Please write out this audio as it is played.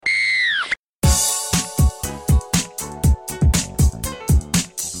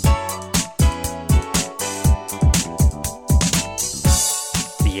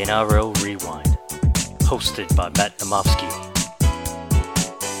NRL Rewind, hosted by Matt Namofsky.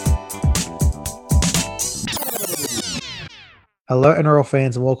 Hello NRL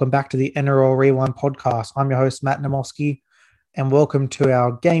fans and welcome back to the NRL Rewind podcast. I'm your host Matt Namofsky and welcome to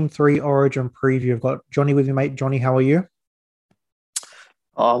our Game 3 Origin preview. I've got Johnny with me, mate. Johnny, how are you?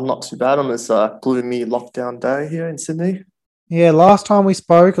 I'm not too bad on this gloomy lockdown day here in Sydney. Yeah, last time we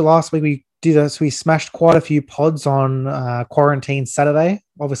spoke, last week we did this. We smashed quite a few pods on quarantine Saturday.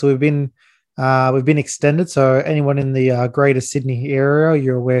 Obviously, we've been extended, so anyone in the greater Sydney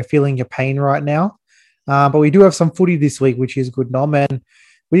area, we're feeling your pain right now. But we do have some footy this week, which is good, Nom. And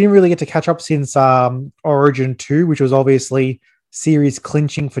we didn't really get to catch up since Origin 2, which was obviously series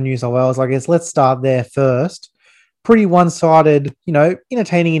clinching for New South Wales. I guess let's start there first. Pretty one-sided,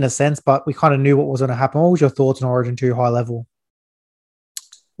 entertaining in a sense, but we kind of knew what was going to happen. What was your thoughts on Origin 2 high level?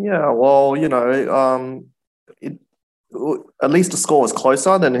 Yeah, well, at least the score was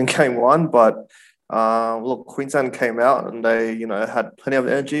closer than in Game 1, but look, Queensland came out and they, had plenty of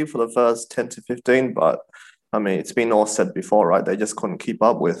energy for the first 10 to 15, but, I mean, it's been all said before, right? They just couldn't keep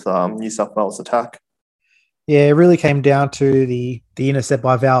up with New South Wales' attack. Yeah, it really came down to the intercept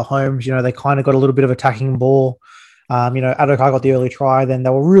by Val Holmes. They kind of got a little bit of attacking ball. Adokar got the early try. Then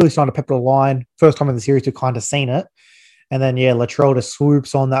they were really starting to pepper the line. First time in the series to kind of seen it. And then, Latrell just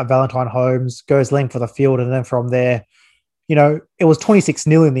swoops on that Valentine Holmes, goes length for the field. And then from there, it was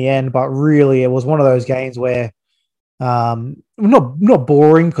 26-0 in the end, but really it was one of those games where not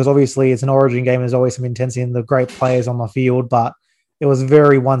boring because obviously it's an Origin game. There's always some intensity and the great players on the field, but it was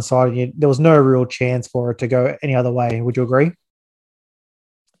very one-sided. There was no real chance for it to go any other way. Would you agree?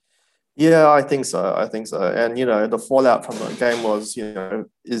 Yeah, I think so. And, the fallout from the game was,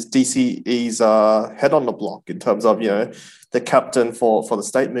 is DCE's head on the block in terms of, the captain for the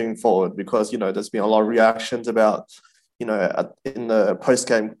state moving forward because, there's been a lot of reactions about, in the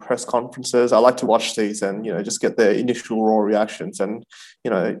post-game press conferences. I like to watch these and, just get their initial raw reactions. And,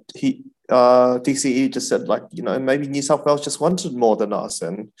 DCE just said, maybe New South Wales just wanted more than us.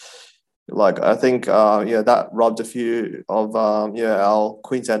 And, I think, that rubbed a few of, our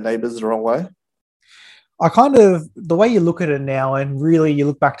Queensland neighbours the wrong way. The way you look at it now, and really you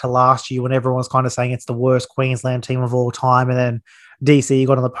look back to last year when everyone was kind of saying it's the worst Queensland team of all time, and then DC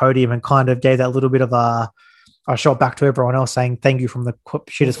got on the podium and kind of gave that little bit of a shot back to everyone else saying thank you from the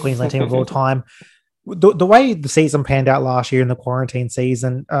shittest Queensland team of all time. The way the season panned out last year in the quarantine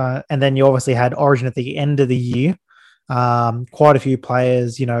season, and then you obviously had Origin at the end of the year, quite a few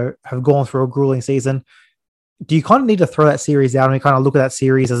players, have gone through a grueling season. Do you kind of need to throw that series out and we kind of look at that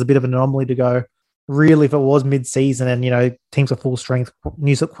series as a bit of an anomaly to go, really, if it was mid-season and, teams are full strength,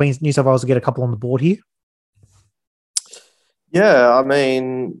 New South Wales will get a couple on the board here? Yeah, I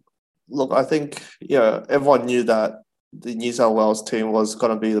mean, look, I think, everyone knew that the New South Wales team was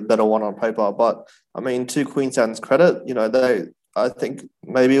going to be the better one on paper. But, I mean, to Queensland's credit, I think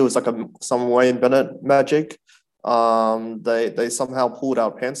maybe it was like some Wayne Bennett magic. They somehow pulled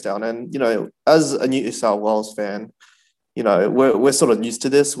our pants down. And, as a New South Wales fan, we're sort of used to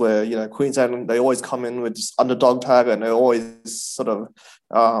this where, Queensland, they always come in with this underdog tag and they always sort of,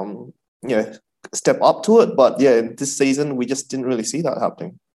 step up to it. But, this season, we just didn't really see that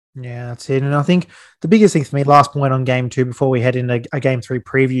happening. Yeah, that's it. And I think the biggest thing for me, last point on Game 2 before we head into a Game 3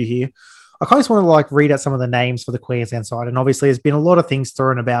 preview here, I kind of just want to read out some of the names for the Queensland side. And obviously there's been a lot of things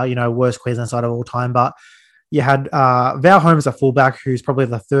thrown about, worst Queensland side of all time. But you had Val Holmes, a fullback, who's probably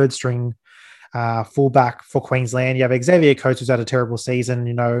the third string fullback for Queensland. You have Xavier Coates, who's had a terrible season.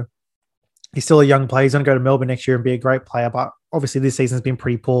 He's still a young player. He's going to go to Melbourne next year and be a great player. But obviously this season's been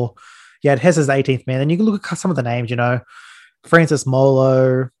pretty poor. You had Hess as the 18th man. And you can look at some of the names, Francis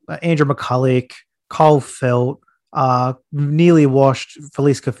Molo, Andrew McCulloch, Cole Felt, nearly washed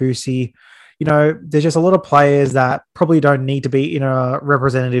Felice Kafusi. There's just a lot of players that probably don't need to be in a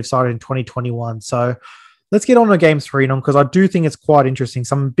representative side in 2021. So let's get on to Game 3 because I do think it's quite interesting.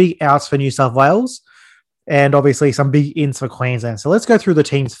 Some big outs for New South Wales and obviously some big ins for Queensland. So let's go through the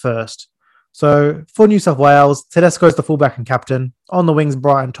teams first. So for New South Wales, Tedesco's the fullback and captain. On the wings,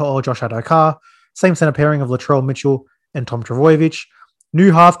 Brian To'o, Josh Adokar. Same centre pairing of Latrell Mitchell and Tom Trbojevic.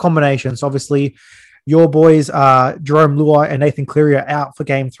 New half combinations. Obviously, your boys Jerome Luai and Nathan Cleary are out for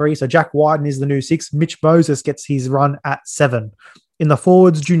Game 3. So Jack Whiten is the new 6. Mitch Moses gets his run at 7. In the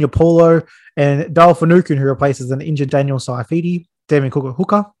forwards, Junior Paulo and Dale Finucane, who replaces an injured Daniel Saifidi. Damien Cook at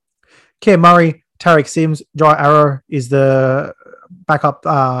hooker. Keir Murray, Tarek Sims, Jai Arrow is the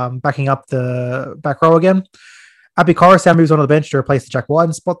backing up the back row again. Abby Coruscant moves onto the bench to replace the Jack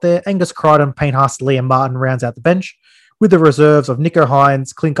Whiten spot there. Angus Crichton, Payne Haas, Liam Martin rounds out the bench with the reserves of Nico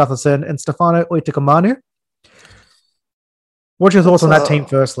Hines, Clint Gutherson, and Stefano Oitakamanu. What's your thoughts on that team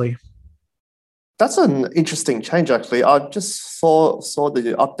firstly? That's an interesting change, actually. I just saw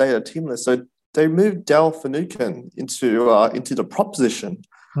the updated team list. So they moved Dale Finucane into the prop position.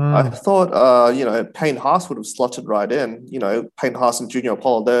 I thought, Payne Haas would have slotted right in. Payne Haas and Junior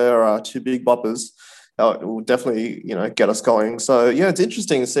Apollo, they're two big boppers. It will definitely, get us going. So, yeah, it's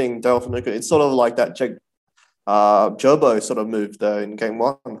interesting seeing Dale Finucane. It's sort of like that Jobo sort of move there in game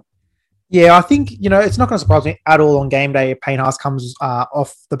one. Yeah, I think, it's not going to surprise me at all on game day if Payne Haas comes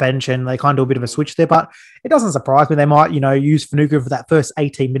off the bench and they kind of do a bit of a switch there, but it doesn't surprise me. They might, use Finucane for that first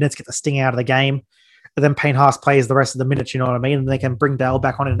 18 minutes, get the sting out of the game, and then Payne Haas plays the rest of the minutes, you know what I mean? And they can bring Dale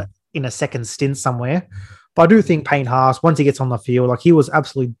back on in a second stint somewhere. But I do think Payne Haas, once he gets on the field, like he was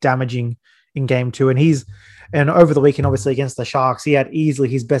absolutely damaging in game two, and over the weekend, obviously against the Sharks, he had easily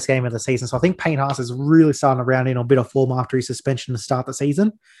his best game of the season. So I think Payne Haas is really starting to round in on a bit of form after his suspension to start the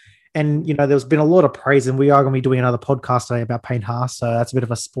season. And, there's been a lot of praise, and we are going to be doing another podcast today about Payne Haas, so that's a bit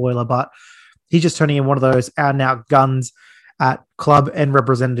of a spoiler, but he's just turning in one of those out-and-out guns at club and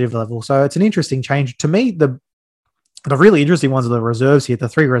representative level. So it's an interesting change. To me, the really interesting ones are the reserves here, the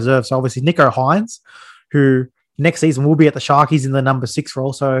three reserves. So obviously Nico Hines, who next season will be at the Sharkies in the number 6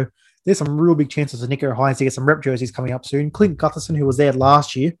 role, so there's some real big chances for Nico Hines to get some rep jerseys coming up soon. Clint Gutherson, who was there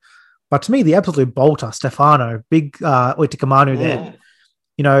last year, but to me, the absolute bolter, Stefano, big Oitikamanu there.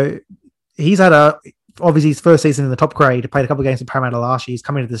 He's had obviously his first season in the top grade, played a couple of games in Parramatta last year. He's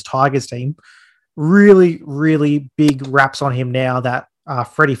coming to this Tigers team. Really, really big raps on him now that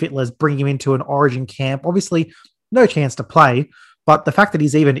Freddie Fittler's bringing him into an Origin camp. Obviously, no chance to play, but the fact that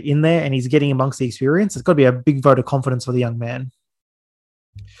he's even in there and he's getting amongst the experience, it's got to be a big vote of confidence for the young man.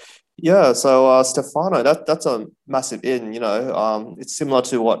 Yeah, so Stefano, that's a massive in. It's similar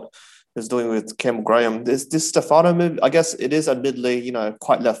to what is doing with Campbell Graham. This Stefano move, I guess it is admittedly,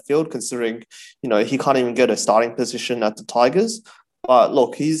 quite left field considering, he can't even get a starting position at the Tigers. But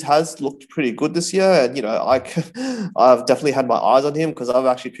look, has looked pretty good this year, and I've definitely had my eyes on him because I've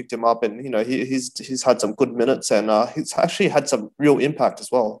actually picked him up, and he's had some good minutes, and he's actually had some real impact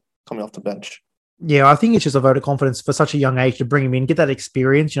as well coming off the bench. Yeah, I think it's just a vote of confidence for such a young age to bring him in, get that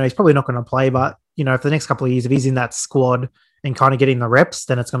experience. He's probably not going to play, but for the next couple of years, if he's in that squad and kind of getting the reps,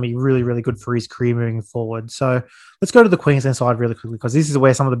 then it's going to be really, really good for his career moving forward. So let's go to the Queensland side really quickly because this is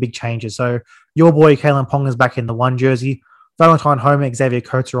where some of the big changes. So your boy Kalen Ponga is back in the 1 jersey. Valentine Homer, Xavier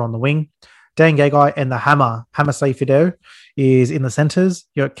Coates are on the wing. Dan Gagai and the Hammer Seyfido is in the centres.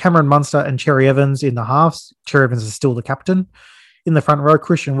 You got Cameron Munster and Cherry Evans in the halves. Cherry Evans is still the captain. In the front row,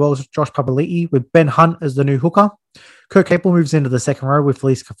 Christian Wells, Josh Papali'i with Ben Hunt as the new hooker. Kurt Capel moves into the second row with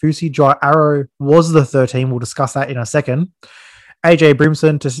Felice Kafusi. Jai Arrow was the 13. We'll discuss that in a second. AJ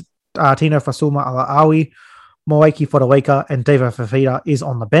Brimson, Tino Fasuma Alaawi, Moeki Fodaweka, and Deva Fafita is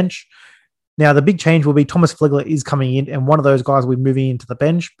on the bench. Now, the big change will be Thomas Flegler is coming in, and one of those guys will be moving into the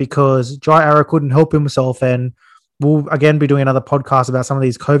bench because Jai Arrow couldn't help himself, and we'll again be doing another podcast about some of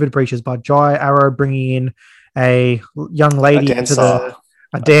these COVID breaches, but Jai Arrow bringing in a young lady into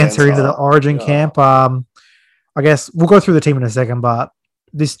the Origin camp. I guess we'll go through the team in a second, but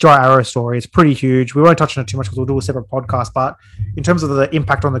this Jai Arrow story is pretty huge. We won't touch on it too much because we'll do a separate podcast, but in terms of the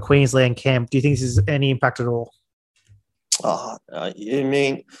impact on the Queensland camp, do you think this is any impact at all? This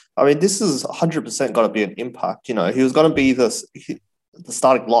is 100% got to be an impact. He was going to be the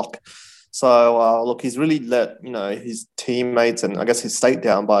starting lock. So, look, he's really let, his teammates and I guess his state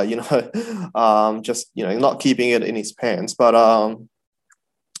down by, not keeping it in his pants. But,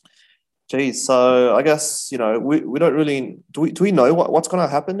 so I guess, we don't really, do we know what's going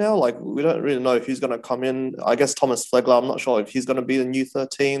to happen now? Like, we don't really know who's going to come in. I guess Thomas Flegler, I'm not sure if he's going to be the new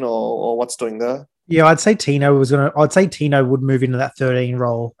 13 or what's doing there. Yeah, I'd say Tino would move into that 13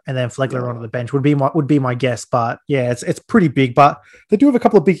 role, and then Flegler onto the bench would be my guess. But yeah, it's pretty big. But they do have a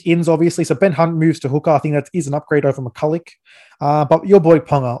couple of big ins, obviously. So Ben Hunt moves to hooker. I think that is an upgrade over McCulloch. But your boy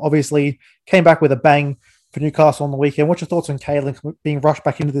Ponga obviously came back with a bang for Newcastle on the weekend. What's your thoughts on Kalen being rushed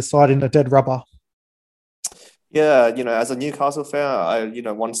back into this side in a dead rubber? Yeah, as a Newcastle fan,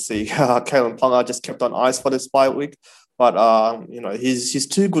 I want to see Kalen Ponga just kept on ice for this bye week. But, he's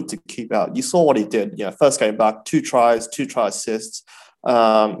too good to keep out. You saw what he did. First game back, 2 tries, 2 try assists.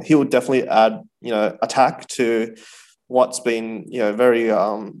 He would definitely add, attack to what's been, very,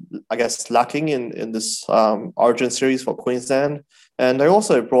 lacking in this Origin series for Queensland. And they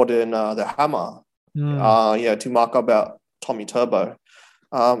also brought in the Hammer, to mark up about Tommy Turbo.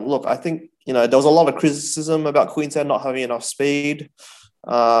 Look, I think, there was a lot of criticism about Queensland not having enough speed.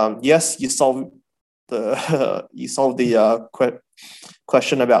 Yes, you solved the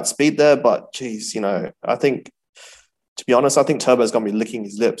question about speed there, but geez, I think, to be honest, I think Turbo's going to be licking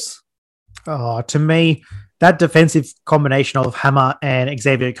his lips. Oh, to me, that defensive combination of Hammer and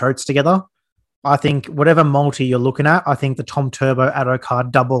Xavier Coates together, I think whatever multi you're looking at, I think the Tom Turbo Addo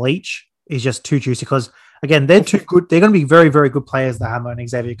card double each is just too juicy because, again, they're too good. They're going to be very, very good players, the Hammer and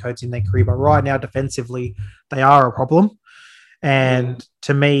Xavier Coates in their career. But right now, defensively, they are a problem. And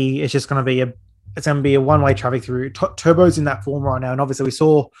to me, it's just going to be a one-way traffic through. Turbo's in that form right now. And obviously we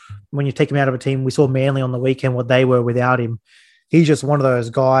saw when you take him out of a team, we saw Manly on the weekend what they were without him. He's just one of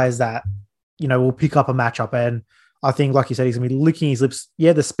those guys that, will pick up a matchup. And I think, like you said, he's going to be licking his lips.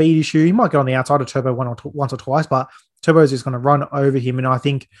 Yeah, the speed issue. He might get on the outside of Turbo once or twice, but Turbo's just going to run over him. And I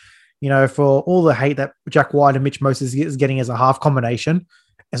think, for all the hate that Jack White and Mitch Moses is getting as a half combination,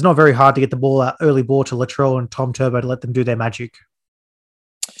 it's not very hard to get the ball out, early ball to Latrell and Tom Turbo to let them do their magic.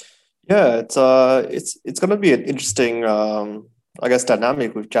 Yeah, it's going to be an interesting,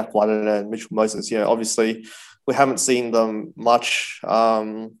 dynamic with Jack White and Mitchell Moses. Obviously, we haven't seen them much.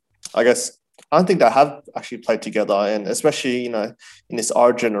 I don't think they have actually played together, and especially in this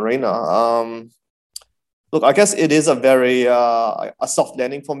Origin arena. Look, I guess it is a very a soft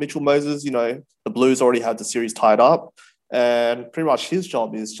landing for Mitchell Moses. The Blues already have the series tied up, and pretty much his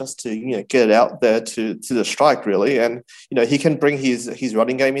job is just to get it out there to the strike really, and he can bring his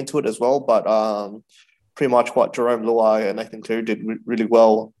running game into it as well. But pretty much what Jerome Luai and Nathan Cleary did really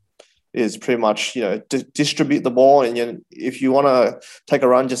well is pretty much distribute the ball, and if you want to take a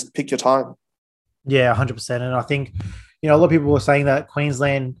run, just pick your time. Yeah, 100%. And I think, a lot of people were saying that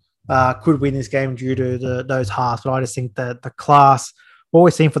Queensland could win this game due to those halves, but I just think that the class, what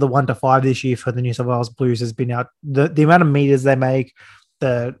we're seeing for the 1 to 5 this year for the New South Wales Blues has been out. The amount of meters they make,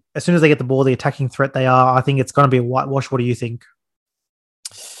 as soon as they get the ball, the attacking threat they are, I think it's going to be a whitewash. What do you think?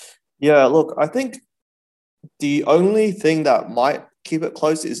 Yeah, look, I think the only thing that might keep it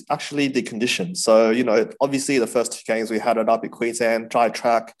close is actually the conditions. So, obviously the first 2 games we had it up in Queensland, dry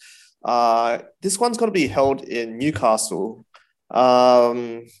track. This one's going to be held in Newcastle.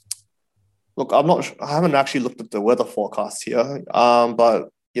 Look, I haven't actually looked at the weather forecast here, but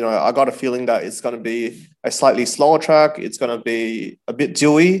I got a feeling that it's going to be a slightly slower track. It's going to be a bit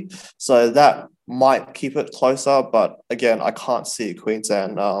dewy, so that might keep it closer. But again, I can't see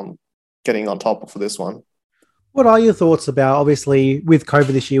Queensland getting on top for this one. What are your thoughts about, obviously, with COVID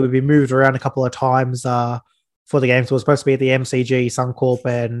this year, we've been moved around a couple of times for the games. So it was supposed to be at the MCG, Suncorp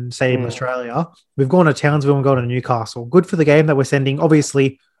and Stadium Australia. We've gone to Townsville and gone to Newcastle. Good for the game that we're sending.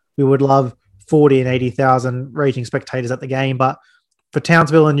 Obviously, we would love 40 and 80,000 raging spectators at the game, but for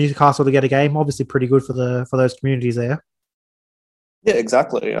Townsville and Newcastle to get a game, obviously pretty good for those communities there. Yeah,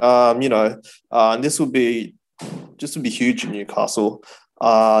 exactly. And this would be huge in Newcastle.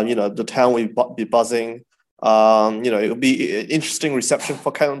 The town will be buzzing. It'll be an interesting reception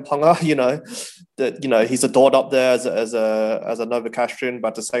for Kalen Ponga. That he's adored up there as a Novocastrian, but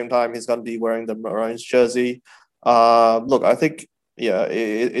at the same time he's going to be wearing the Maroons jersey. Look, I think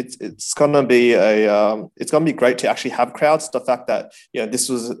it's going to be great to actually have crowds. The fact that this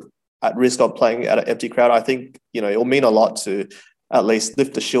was at risk of playing at an empty crowd, I think it will mean a lot to at least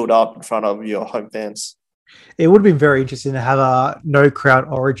lift the shield up in front of your home fans. It would have been very interesting to have a no crowd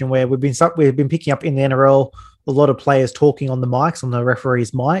Origin where we've been picking up in the NRL a lot of players talking on the mics, on the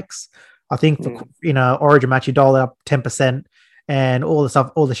referees' mics. I think for Origin match, you dial up 10% and all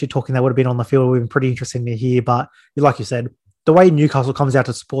the shit talking that would have been on the field would have been pretty interesting to hear. But like you said, the way Newcastle comes out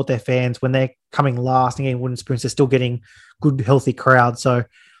to support their fans when they're coming last and getting wooden spoons, they're still getting good, healthy crowds. So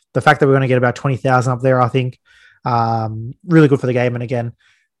the fact that we're going to get about 20,000 up there, I think, really good for the game. And again,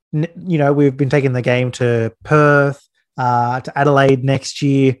 we've been taking the game to Perth, to Adelaide next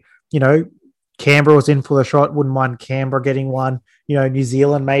year. Canberra was in for the shot. Wouldn't mind Canberra getting one. New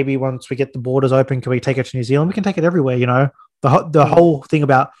Zealand, maybe once we get the borders open, can we take it to New Zealand? We can take it everywhere. The whole thing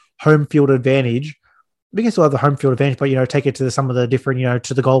about home field advantage. We can still have the home field advantage, but take it to some of the different,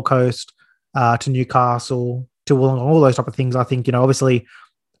 to the Gold Coast, to Newcastle, to Wollongong, all those type of things. I think obviously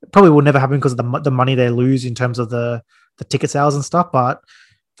probably will never happen because of the money they lose in terms of the ticket sales and stuff. But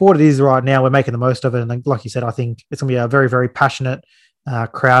for what it is right now, we're making the most of it. And like you said, I think it's going to be a very, very passionate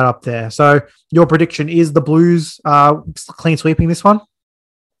crowd up there. So your prediction is the Blues clean sweeping this one?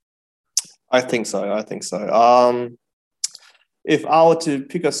 I think so. If I were to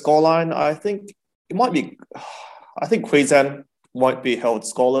pick a scoreline, I think it might be, I think Queensland won't be held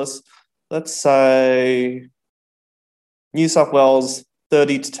scoreless. Let's say New South Wales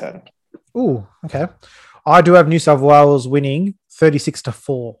 30-10. Ooh, okay. I do have New South Wales winning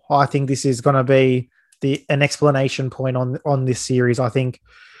 36-4. I think this is going to be an explanation point on this series. I think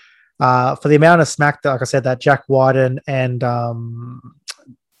for the amount of smack that, like I said, that Jack White and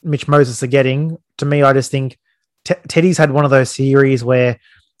Mitch Moses are getting, to me, I just think Teddy's had one of those series where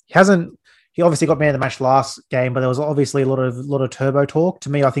he hasn't he obviously got man of the match last game, but there was obviously a lot of turbo talk. To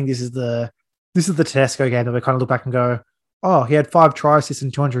me, I think this is the Tedesco game that we kind of look back and go, oh, he had 5 try assists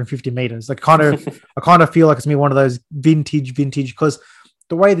in 250 meters. Like I kind of feel like it's gonna be one of those vintage because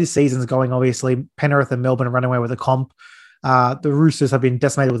the way this season's going, obviously Penrith and Melbourne are running away with the comp. The Roosters have been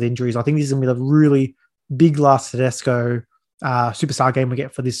decimated with injuries. I think this is gonna be the really big last Tedesco superstar game we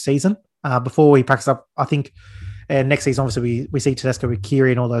get for this season. Before he packs up, I think. And next season, obviously, we see Tedesco with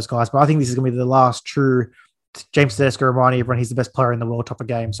Kiri and all those guys. But I think this is going to be the last true James Tedesco reminding everyone he's the best player in the world type of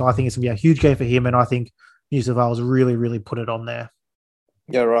game. So I think it's going to be a huge game for him. And I think New South Wales really, really put it on there.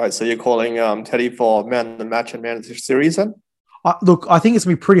 Yeah, right. So you're calling Teddy for man of the match and man of the series then? Look, I think it's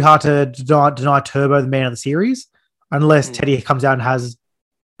going to be pretty hard to deny Turbo the man of the series unless Teddy comes out and has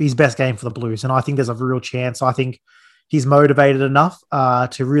his best game for the Blues. And I think there's a real chance. I think he's motivated enough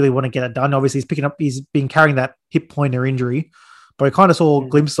to really want to get it done. Obviously, he's been carrying that hip pointer injury, but I kind of saw a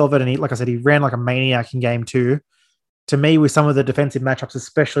glimpse of it. And like I said, he ran like a maniac in game 2. To me, with some of the defensive matchups,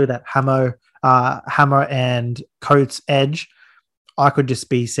 especially that Hammer and Coates edge, I could just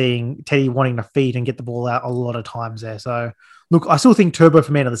be seeing Teddy wanting to feed and get the ball out a lot of times there. So, look, I still think Turbo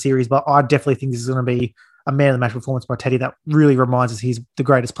for man of the series, but I definitely think this is going to be a man of the match performance by Teddy that really reminds us he's the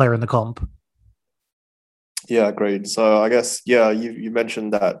greatest player in the comp. Yeah, agreed. So I guess, you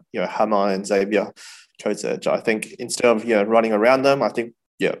mentioned that, Hammer and Xavier Coates edge. I think instead of, running around them, I think,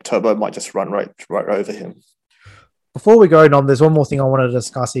 Turbo might just run right over him. Before we go on, there's one more thing I wanted to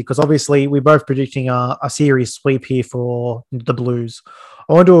discuss here, because obviously we're both predicting a series sweep here for the Blues.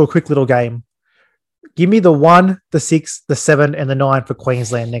 I want to do a quick little game. Give me the 1, the 6, the 7, and the 9 for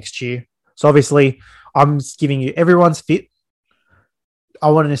Queensland next year. So obviously I'm giving you everyone's fit. I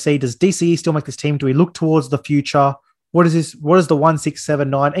wanted to see, does DCE still make this team? Do we look towards the future? What is this? What is the 1, 6, 7,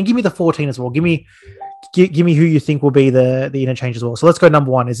 9? And give me the 14 as well. Give me who you think will be the interchange as well. So let's go number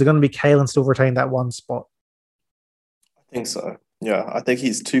 1. Is it going to be Kalen still retaining that 1 spot? I think so. Yeah, I think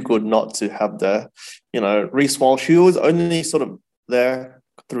he's too good not to have the, Reece Walsh, who was only sort of there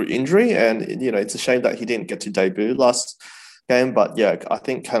through injury. And, it's a shame that he didn't get to debut last game. But yeah, I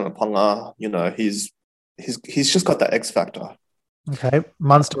think Kalen Ponga, he's just got that X factor. Okay.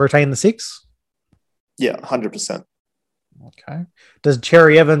 Munster retain the 6? Yeah, 100%. Okay. Does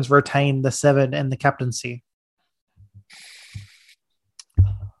Cherry Evans retain the 7 and the captaincy?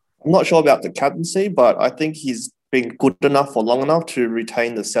 I'm not sure about the captaincy, but I think he's been good enough for long enough to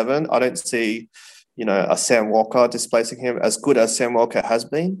retain the 7. I don't see, a Sam Walker displacing him as good as Sam Walker has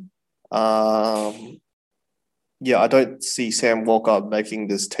been. I don't see Sam Walker making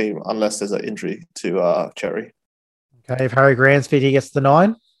this team unless there's an injury to Cherry. Okay, if Harry Grant's fit, he gets the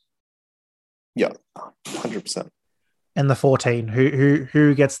 9? Yeah, 100%. And the 14,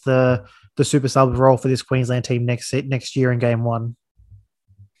 who gets the super sub role for this Queensland team next year in game 1?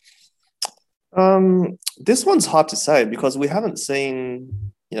 This one's hard to say because we haven't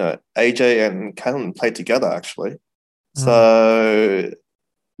seen, AJ and Kalen play together actually. So,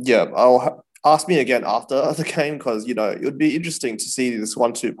 I'll ask me again after the game because, it would be interesting to see this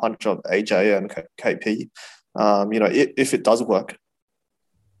 1-2 punch of AJ and KP, if it does work.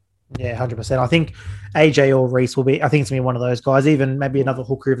 Yeah, 100%. I think AJ or Reece will be, I think it's going to be one of those guys, even maybe another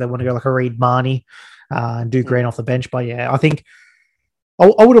hooker if they want to go like a Reed Marnie and do Grant off the bench. But yeah, I think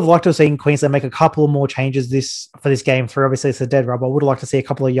I would have liked to have seen Queensland make a couple more changes for this game 3. Obviously, it's a dead rub. I would have liked to see a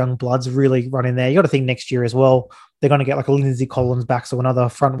couple of young bloods really run in there. You got to think next year as well, they're going to get like a Lindsay Collins back, so another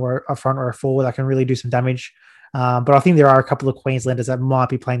front row forward that can really do some damage. But I think there are a couple of Queenslanders that might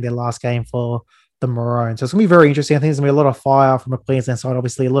be playing their last game for the Maroons. So it's going to be very interesting. I think there's going to be a lot of fire from a Queensland side.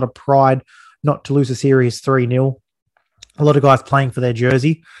 Obviously, a lot of pride not to lose a series 3-0. A lot of guys playing for their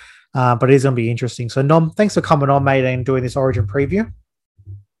jersey. But it is going to be interesting. So, Nom, thanks for coming on, mate, and doing this Origin preview.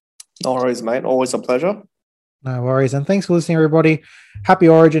 No worries, mate. Always a pleasure. No worries. And thanks for listening, everybody. Happy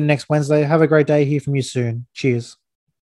Origin next Wednesday. Have a great day. Hear from you soon. Cheers.